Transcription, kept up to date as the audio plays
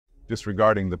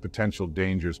disregarding the potential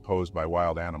dangers posed by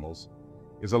wild animals,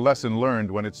 is a lesson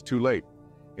learned when it's too late.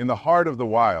 In the heart of the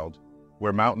wild,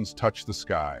 where mountains touch the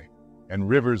sky and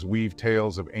rivers weave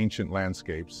tales of ancient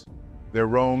landscapes, there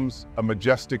roams a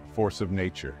majestic force of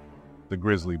nature, the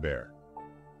grizzly bear.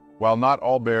 While not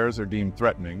all bears are deemed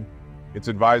threatening, it's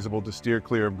advisable to steer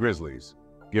clear of grizzlies,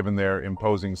 given their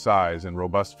imposing size and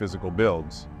robust physical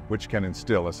builds, which can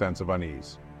instill a sense of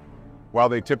unease. While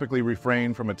they typically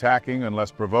refrain from attacking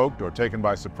unless provoked or taken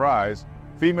by surprise,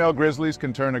 female grizzlies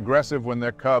can turn aggressive when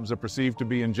their cubs are perceived to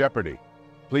be in jeopardy.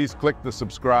 Please click the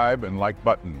subscribe and like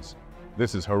buttons.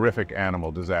 This is Horrific Animal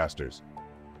Disasters.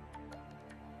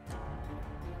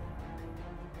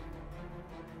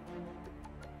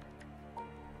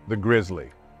 The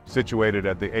grizzly, situated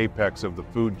at the apex of the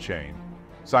food chain,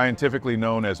 scientifically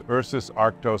known as Ursus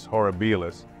arctos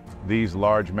horribilis, these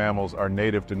large mammals are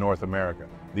native to North America.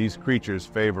 These creatures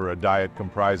favor a diet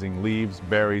comprising leaves,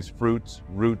 berries, fruits,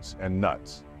 roots, and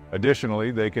nuts.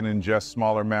 Additionally, they can ingest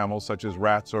smaller mammals such as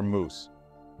rats or moose.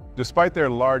 Despite their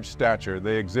large stature,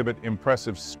 they exhibit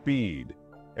impressive speed,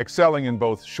 excelling in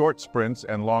both short sprints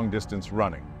and long-distance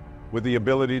running, with the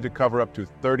ability to cover up to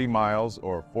 30 miles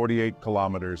or 48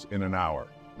 kilometers in an hour.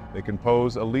 They can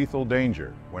pose a lethal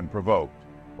danger when provoked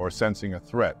or sensing a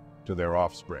threat to their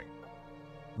offspring.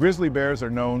 Grizzly bears are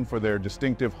known for their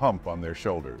distinctive hump on their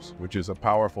shoulders, which is a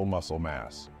powerful muscle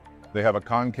mass. They have a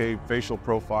concave facial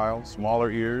profile, smaller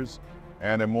ears,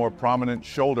 and a more prominent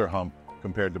shoulder hump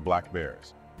compared to black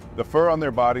bears. The fur on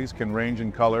their bodies can range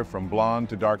in color from blonde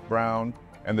to dark brown,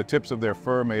 and the tips of their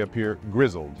fur may appear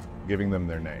grizzled, giving them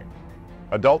their name.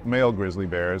 Adult male grizzly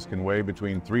bears can weigh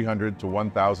between 300 to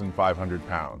 1,500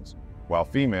 pounds, while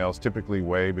females typically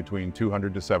weigh between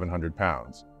 200 to 700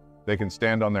 pounds. They can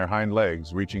stand on their hind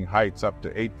legs, reaching heights up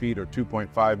to 8 feet or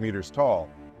 2.5 meters tall.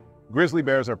 Grizzly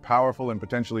bears are powerful and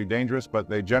potentially dangerous, but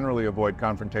they generally avoid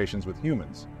confrontations with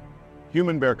humans.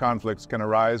 Human-bear conflicts can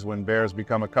arise when bears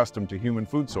become accustomed to human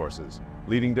food sources,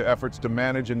 leading to efforts to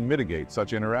manage and mitigate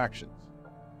such interactions.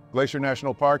 Glacier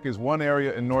National Park is one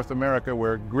area in North America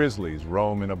where grizzlies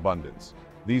roam in abundance.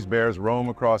 These bears roam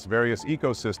across various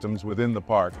ecosystems within the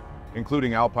park,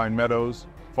 including alpine meadows,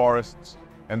 forests,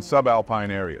 and subalpine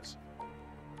areas.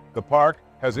 The park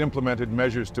has implemented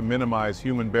measures to minimize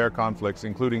human-bear conflicts,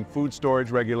 including food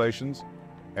storage regulations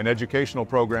and educational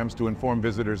programs to inform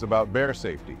visitors about bear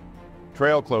safety.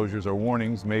 Trail closures or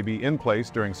warnings may be in place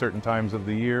during certain times of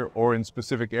the year or in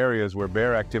specific areas where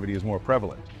bear activity is more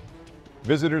prevalent.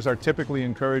 Visitors are typically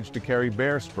encouraged to carry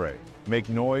bear spray, make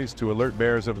noise to alert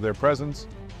bears of their presence,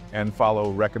 and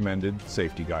follow recommended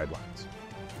safety guidelines.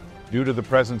 Due to the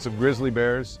presence of grizzly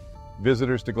bears,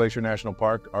 visitors to Glacier National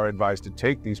Park are advised to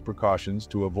take these precautions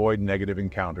to avoid negative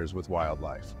encounters with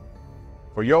wildlife.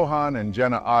 For Johan and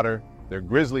Jenna Otter, their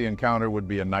grizzly encounter would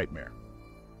be a nightmare.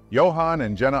 Yohan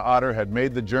and Jenna Otter had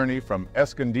made the journey from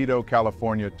Escondido,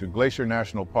 California to Glacier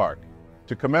National Park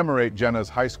to commemorate Jenna's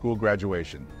high school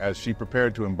graduation as she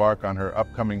prepared to embark on her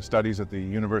upcoming studies at the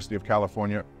University of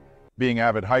California. Being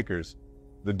avid hikers,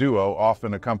 the duo,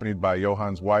 often accompanied by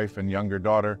Johan's wife and younger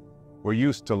daughter, were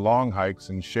used to long hikes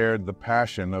and shared the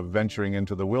passion of venturing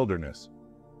into the wilderness.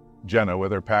 Jenna,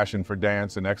 with her passion for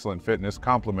dance and excellent fitness,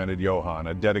 complimented Johan,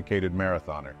 a dedicated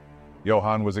marathoner.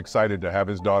 Johan was excited to have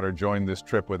his daughter join this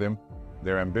trip with him.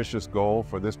 Their ambitious goal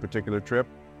for this particular trip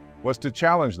was to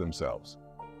challenge themselves.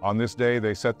 On this day,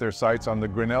 they set their sights on the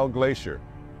Grinnell Glacier,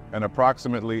 an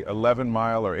approximately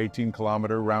 11-mile or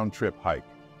 18-kilometer round-trip hike.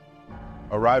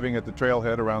 Arriving at the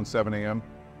trailhead around 7 a.m.,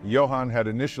 Johan had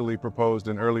initially proposed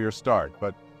an earlier start,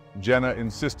 but Jenna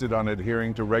insisted on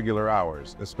adhering to regular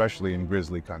hours, especially in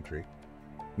grizzly country.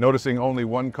 Noticing only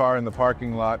one car in the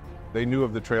parking lot, they knew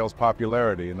of the trail's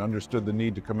popularity and understood the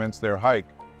need to commence their hike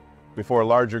before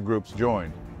larger groups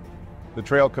joined. The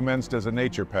trail commenced as a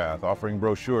nature path, offering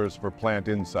brochures for plant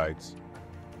insights.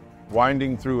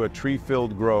 Winding through a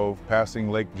tree-filled grove, passing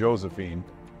Lake Josephine,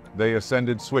 they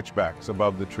ascended switchbacks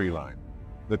above the tree line.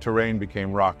 The terrain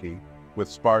became rocky, with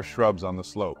sparse shrubs on the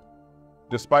slope.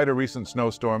 Despite a recent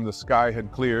snowstorm, the sky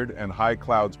had cleared and high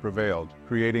clouds prevailed,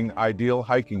 creating ideal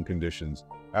hiking conditions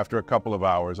after a couple of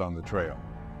hours on the trail.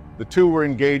 The two were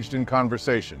engaged in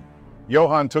conversation.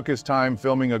 Johan took his time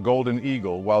filming a golden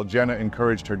eagle while Jenna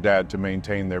encouraged her dad to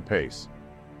maintain their pace.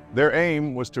 Their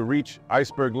aim was to reach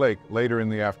Iceberg Lake later in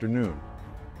the afternoon.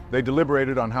 They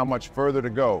deliberated on how much further to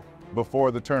go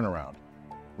before the turnaround,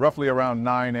 roughly around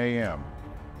 9 a.m.,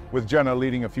 with Jenna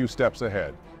leading a few steps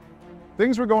ahead.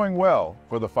 Things were going well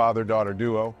for the father-daughter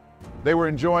duo. They were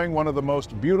enjoying one of the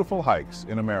most beautiful hikes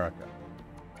in America.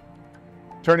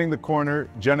 Turning the corner,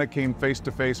 Jenna came face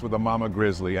to face with a mama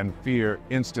grizzly, and fear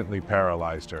instantly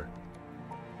paralyzed her.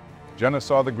 Jenna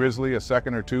saw the grizzly a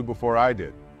second or two before I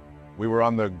did. We were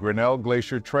on the Grinnell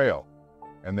Glacier Trail,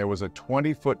 and there was a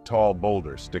 20-foot-tall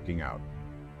boulder sticking out.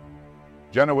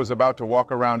 Jenna was about to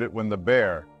walk around it when the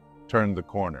bear turned the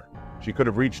corner. She could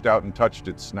have reached out and touched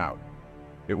its snout.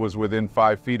 It was within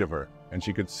 5 feet of her, and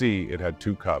she could see it had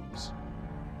 2 cubs.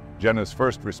 Jenna's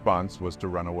first response was to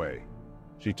run away.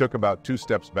 She took about 2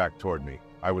 steps back toward me.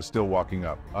 I was still walking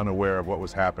up, unaware of what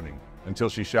was happening, until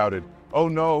she shouted, "Oh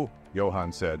no,"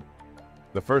 Johan said.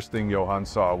 The first thing Johan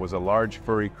saw was a large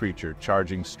furry creature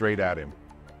charging straight at him.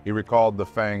 He recalled the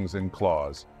fangs and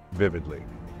claws vividly.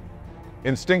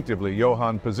 Instinctively,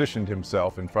 Johan positioned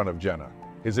himself in front of Jenna.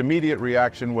 His immediate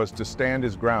reaction was to stand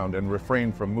his ground and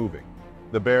refrain from moving.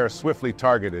 The bear swiftly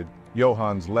targeted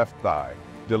Johan's left thigh,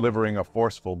 delivering a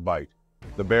forceful bite.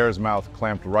 The bear's mouth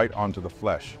clamped right onto the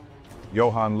flesh.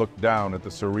 Johan looked down at the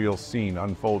surreal scene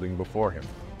unfolding before him.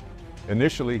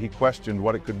 Initially, he questioned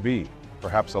what it could be,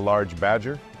 perhaps a large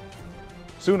badger?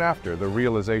 Soon after, the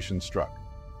realization struck.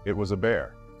 It was a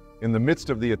bear. In the midst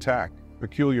of the attack,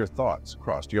 peculiar thoughts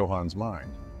crossed Johan's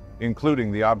mind,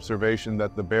 including the observation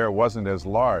that the bear wasn't as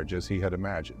large as he had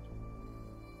imagined.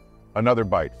 Another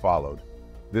bite followed,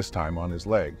 this time on his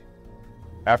leg.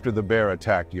 After the bear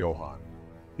attacked Johan,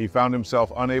 he found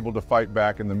himself unable to fight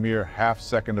back in the mere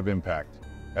half-second of impact,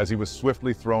 as he was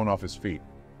swiftly thrown off his feet.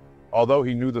 Although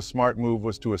he knew the smart move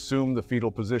was to assume the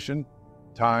fetal position,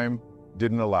 time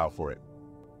didn't allow for it.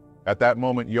 At that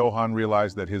moment, Johan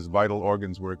realized that his vital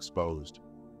organs were exposed.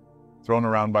 Thrown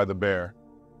around by the bear,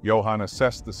 Johan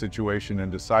assessed the situation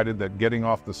and decided that getting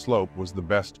off the slope was the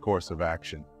best course of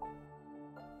action.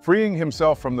 Freeing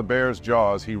himself from the bear's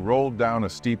jaws, he rolled down a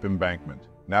steep embankment,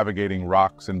 navigating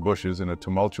rocks and bushes in a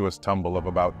tumultuous tumble of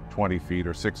about 20 feet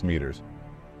or 6 meters.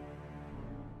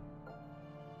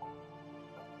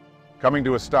 Coming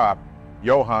to a stop,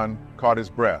 Johan caught his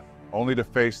breath, only to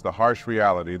face the harsh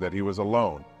reality that he was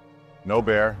alone. No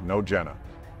bear, no Jenna.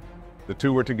 The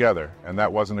two were together, and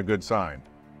that wasn't a good sign.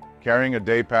 Carrying a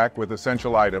day pack with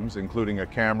essential items, including a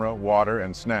camera, water,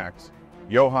 and snacks,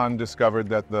 Johan discovered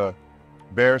that the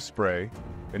bear spray,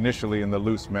 initially in the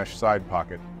loose mesh side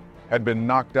pocket, had been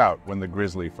knocked out when the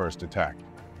grizzly first attacked.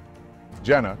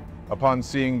 Jenna, upon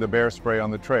seeing the bear spray on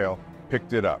the trail,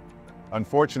 picked it up.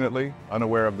 Unfortunately,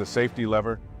 unaware of the safety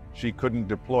lever, she couldn't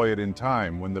deploy it in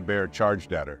time when the bear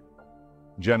charged at her.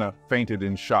 Jenna fainted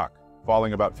in shock,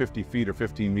 falling about 50 feet or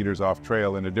 15 meters off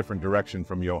trail in a different direction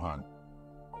from Johan.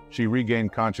 She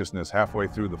regained consciousness halfway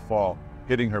through the fall,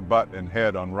 hitting her butt and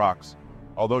head on rocks.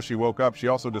 Although she woke up, she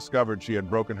also discovered she had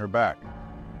broken her back.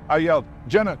 I yelled,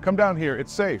 "Jenna, come down here,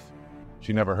 it's safe."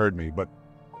 She never heard me, but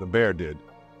the bear did.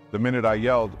 The minute I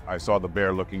yelled, I saw the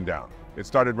bear looking down. It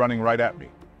started running right at me.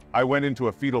 I went into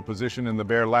a fetal position and the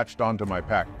bear latched onto my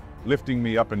pack, lifting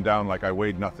me up and down like I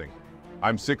weighed nothing.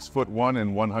 I'm 6'1"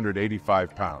 and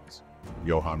 185 pounds,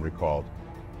 Johan recalled.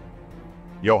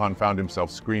 Johan found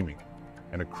himself screaming,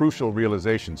 and a crucial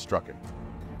realization struck him.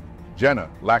 Jenna,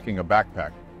 lacking a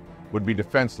backpack, would be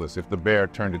defenseless if the bear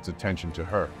turned its attention to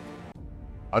her.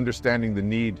 Understanding the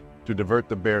need to divert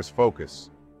the bear's focus,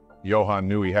 Johan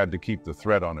knew he had to keep the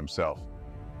threat on himself.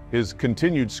 His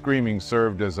continued screaming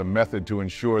served as a method to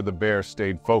ensure the bear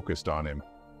stayed focused on him,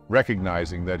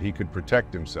 recognizing that he could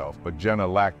protect himself, but Jenna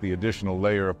lacked the additional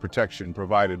layer of protection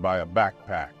provided by a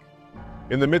backpack.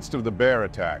 In the midst of the bear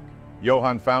attack,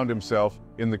 Johan found himself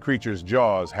in the creature's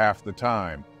jaws half the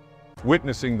time,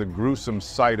 witnessing the gruesome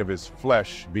sight of his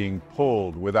flesh being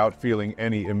pulled without feeling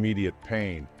any immediate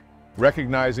pain.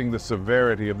 Recognizing the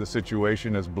severity of the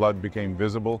situation as blood became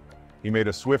visible, he made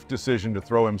a swift decision to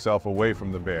throw himself away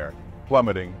from the bear,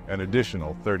 plummeting an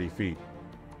additional 30 feet.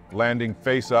 Landing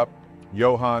face up,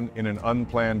 Johan, in an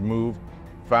unplanned move,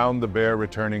 found the bear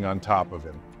returning on top of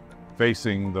him.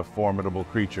 Facing the formidable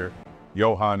creature,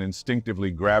 Johan instinctively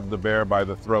grabbed the bear by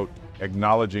the throat,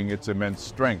 acknowledging its immense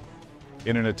strength.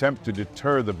 In an attempt to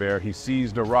deter the bear, he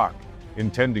seized a rock,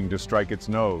 intending to strike its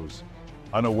nose.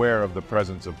 Unaware of the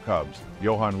presence of cubs,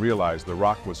 Johan realized the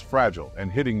rock was fragile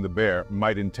and hitting the bear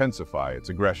might intensify its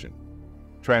aggression.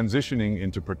 Transitioning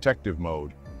into protective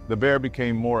mode, the bear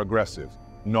became more aggressive,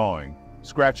 gnawing,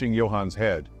 scratching Johan's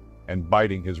head, and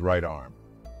biting his right arm.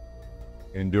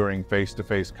 Enduring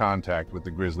face-to-face contact with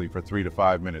the grizzly for 3 to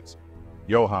 5 minutes,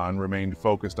 Johan remained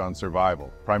focused on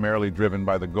survival, primarily driven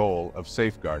by the goal of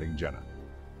safeguarding Jenna.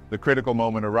 The critical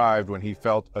moment arrived when he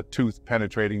felt a tooth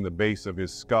penetrating the base of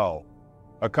his skull.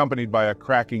 Accompanied by a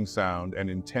cracking sound and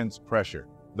intense pressure,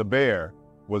 the bear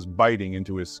was biting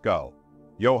into his skull.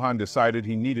 Johan decided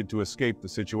he needed to escape the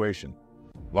situation.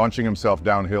 Launching himself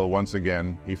downhill once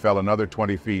again, he fell another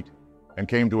 20 feet and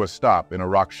came to a stop in a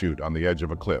rock chute on the edge of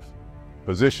a cliff.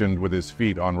 Positioned with his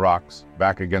feet on rocks,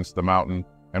 back against the mountain,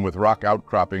 and with rock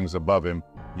outcroppings above him,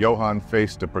 Johan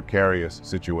faced a precarious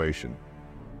situation.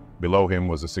 Below him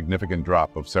was a significant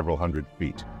drop of several hundred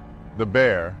feet. The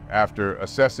bear, after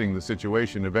assessing the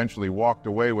situation, eventually walked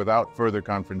away without further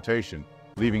confrontation,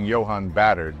 leaving Johan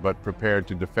battered but prepared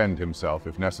to defend himself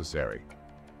if necessary.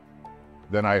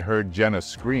 Then I heard Jenna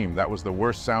scream. That was the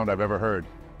worst sound I've ever heard.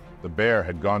 The bear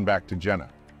had gone back to Jenna,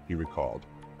 he recalled.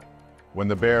 When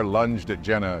the bear lunged at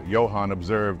Jenna, Johan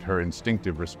observed her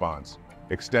instinctive response,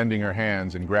 extending her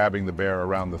hands and grabbing the bear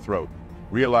around the throat.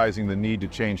 Realizing the need to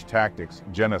change tactics,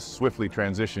 Jenna swiftly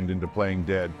transitioned into playing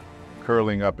dead,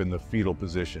 curling up in the fetal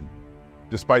position.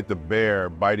 Despite the bear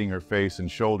biting her face and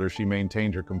shoulder, she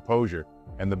maintained her composure,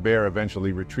 and the bear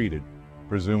eventually retreated,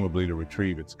 presumably to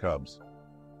retrieve its cubs.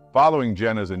 Following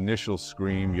Jenna's initial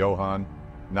scream, Johan,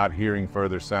 not hearing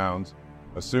further sounds,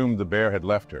 assumed the bear had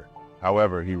left her.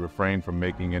 However, he refrained from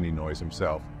making any noise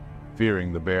himself,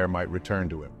 fearing the bear might return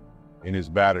to him. In his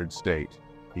battered state,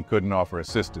 he couldn't offer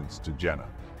assistance to Jenna.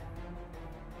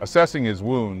 Assessing his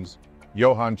wounds,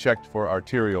 Johan checked for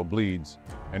arterial bleeds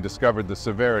and discovered the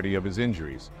severity of his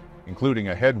injuries, including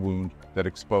a head wound that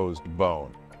exposed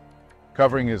bone.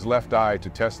 Covering his left eye to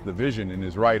test the vision in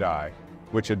his right eye,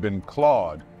 which had been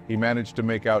clawed, he managed to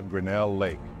make out Grinnell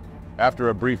Lake. After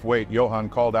a brief wait, Johan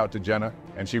called out to Jenna,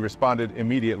 and she responded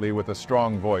immediately with a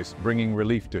strong voice, bringing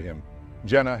relief to him.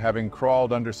 Jenna, having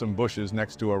crawled under some bushes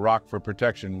next to a rock for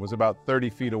protection, was about 30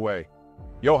 feet away.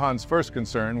 Johan's first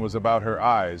concern was about her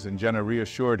eyes, and Jenna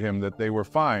reassured him that they were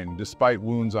fine despite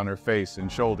wounds on her face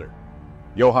and shoulder.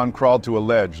 Johan crawled to a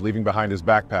ledge, leaving behind his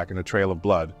backpack and a trail of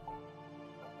blood.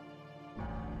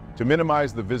 To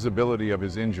minimize the visibility of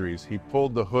his injuries, he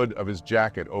pulled the hood of his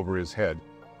jacket over his head,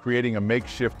 creating a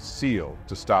makeshift seal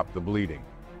to stop the bleeding.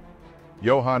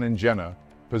 Yohan and Jenna,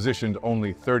 positioned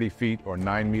only 30 feet or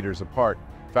 9 meters apart,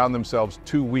 found themselves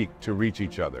too weak to reach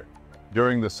each other.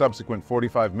 During the subsequent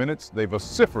 45 minutes, they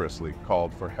vociferously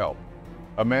called for help.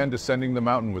 A man descending the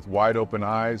mountain with wide-open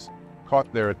eyes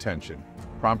caught their attention,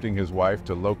 prompting his wife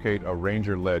to locate a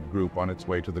ranger-led group on its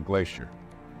way to the glacier.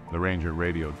 The ranger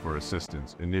radioed for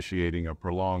assistance, initiating a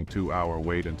prolonged 2-hour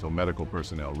wait until medical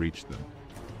personnel reached them.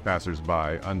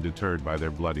 Passers-by, undeterred by their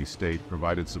bloody state,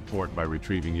 provided support by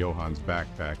retrieving Johan's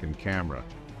backpack and camera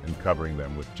and covering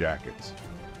them with jackets.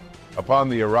 Upon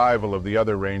the arrival of the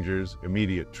other rangers,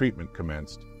 immediate treatment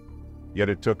commenced, yet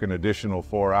it took an additional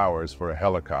 4 hours for a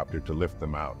helicopter to lift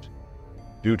them out.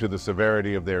 Due to the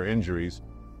severity of their injuries,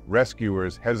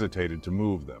 rescuers hesitated to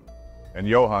move them, and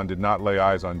Johan did not lay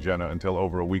eyes on Jenna until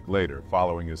over a week later,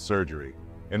 following his surgery.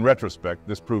 In retrospect,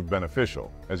 this proved beneficial,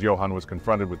 as Johan was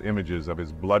confronted with images of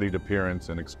his bloodied appearance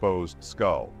and exposed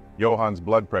skull. Johan's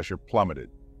blood pressure plummeted,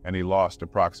 and he lost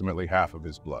approximately half of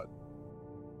his blood.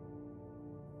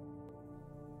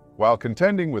 While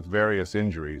contending with various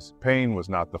injuries, pain was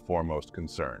not the foremost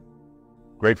concern.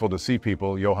 Grateful to see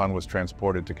people, Johan was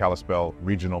transported to Kalispell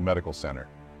Regional Medical Center,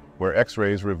 where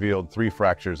X-rays revealed 3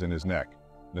 fractures in his neck,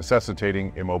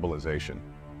 necessitating immobilization.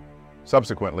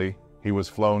 Subsequently, he was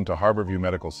flown to Harborview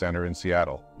Medical Center in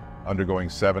Seattle, undergoing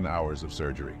 7 hours of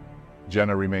surgery.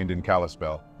 Jenna remained in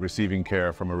Kalispell, receiving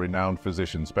care from a renowned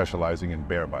physician specializing in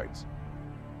bear bites.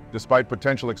 Despite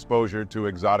potential exposure to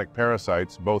exotic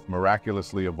parasites, both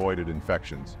miraculously avoided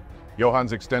infections.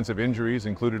 Johan's extensive injuries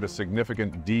included a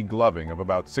significant degloving of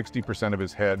about 60% of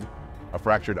his head, a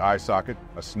fractured eye socket,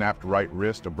 a snapped right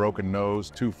wrist, a broken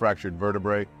nose, 2 fractured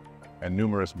vertebrae, and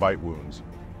numerous bite wounds.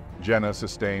 Jenna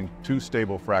sustained 2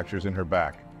 stable fractures in her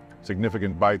back,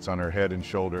 significant bites on her head and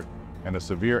shoulder, and a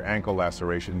severe ankle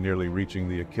laceration nearly reaching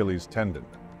the Achilles tendon.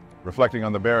 Reflecting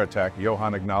on the bear attack,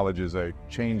 Johan acknowledges a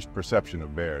changed perception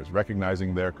of bears,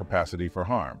 recognizing their capacity for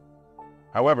harm.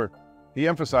 However, he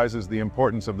emphasizes the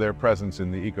importance of their presence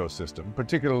in the ecosystem,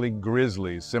 particularly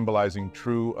grizzlies, symbolizing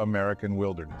true American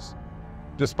wilderness.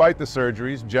 Despite the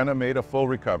surgeries, Jenna made a full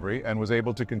recovery and was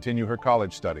able to continue her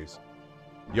college studies.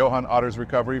 Yohan Otter's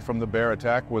recovery from the bear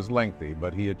attack was lengthy,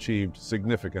 but he achieved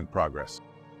significant progress.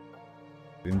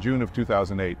 In June of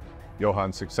 2008,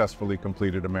 Johan successfully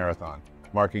completed a marathon,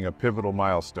 marking a pivotal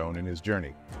milestone in his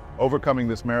journey. Overcoming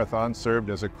this marathon served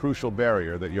as a crucial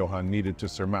barrier that Johan needed to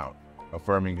surmount,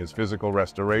 affirming his physical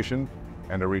restoration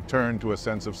and a return to a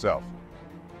sense of self.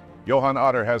 Yohan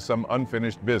Otter has some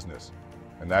unfinished business,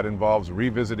 and that involves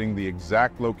revisiting the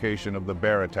exact location of the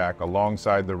bear attack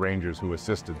alongside the rangers who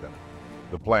assisted them.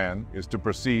 The plan is to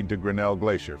proceed to Grinnell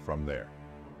Glacier from there.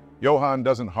 Johan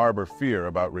doesn't harbor fear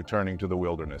about returning to the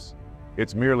wilderness.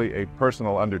 It's merely a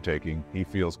personal undertaking he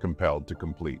feels compelled to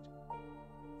complete.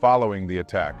 Following the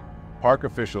attack, park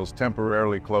officials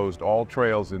temporarily closed all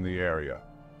trails in the area,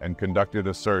 and conducted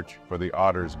a search for the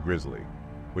otter's grizzly,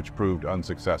 which proved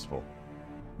unsuccessful.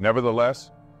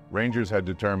 Nevertheless, rangers had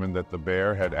determined that the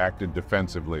bear had acted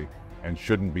defensively and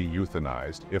shouldn't be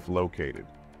euthanized if located.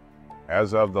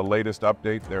 As of the latest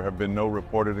update, there have been no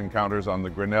reported encounters on the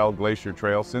Grinnell Glacier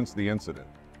Trail since the incident.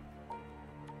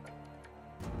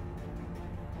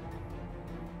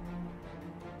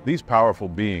 These powerful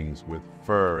beings, with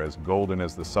fur as golden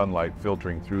as the sunlight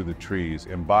filtering through the trees,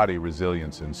 embody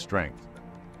resilience and strength.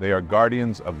 They are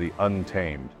guardians of the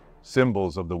untamed,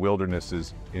 symbols of the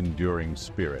wilderness's enduring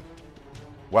spirit.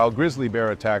 While grizzly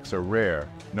bear attacks are rare,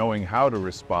 knowing how to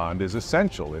respond is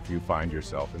essential if you find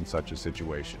yourself in such a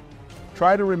situation.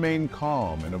 Try to remain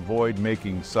calm and avoid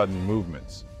making sudden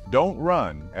movements. Don't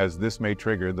run, as this may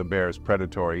trigger the bear's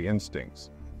predatory instincts.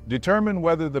 Determine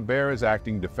whether the bear is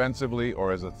acting defensively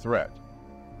or as a threat.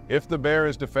 If the bear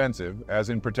is defensive, as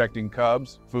in protecting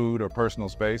cubs, food, or personal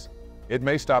space, it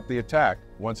may stop the attack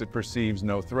once it perceives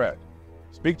no threat.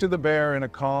 Speak to the bear in a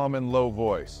calm and low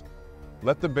voice.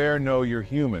 Let the bear know you're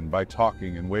human by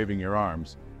talking and waving your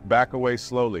arms. Back away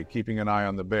slowly, keeping an eye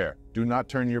on the bear. Do not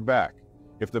turn your back.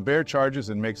 If the bear charges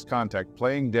and makes contact,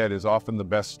 playing dead is often the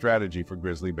best strategy for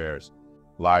grizzly bears.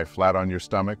 Lie flat on your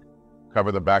stomach.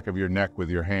 Cover the back of your neck with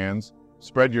your hands.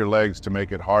 Spread your legs to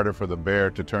make it harder for the bear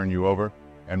to turn you over,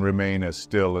 and remain as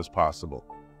still as possible.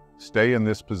 Stay in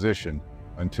this position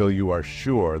until you are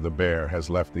sure the bear has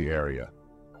left the area.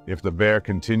 If the bear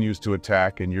continues to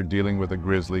attack and you're dealing with a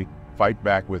grizzly, fight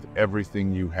back with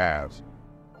everything you have.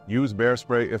 Use bear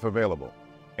spray if available.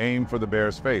 Aim for the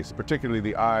bear's face, particularly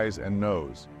the eyes and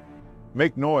nose.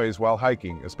 Make noise while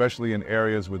hiking, especially in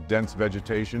areas with dense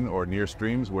vegetation or near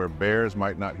streams where bears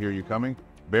might not hear you coming.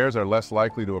 Bears are less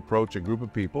likely to approach a group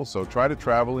of people, so try to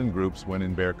travel in groups when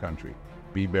in bear country.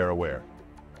 Be bear aware.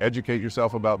 Educate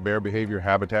yourself about bear behavior,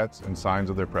 habitats, and signs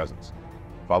of their presence.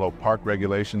 Follow park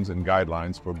regulations and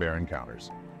guidelines for bear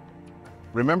encounters.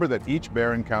 Remember that each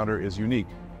bear encounter is unique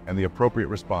and the appropriate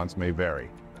response may vary.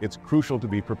 It's crucial to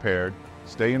be prepared,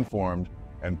 stay informed,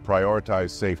 and prioritize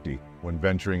safety when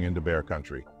venturing into bear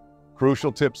country.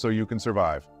 Crucial tips so you can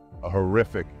survive a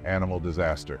horrific animal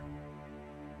disaster.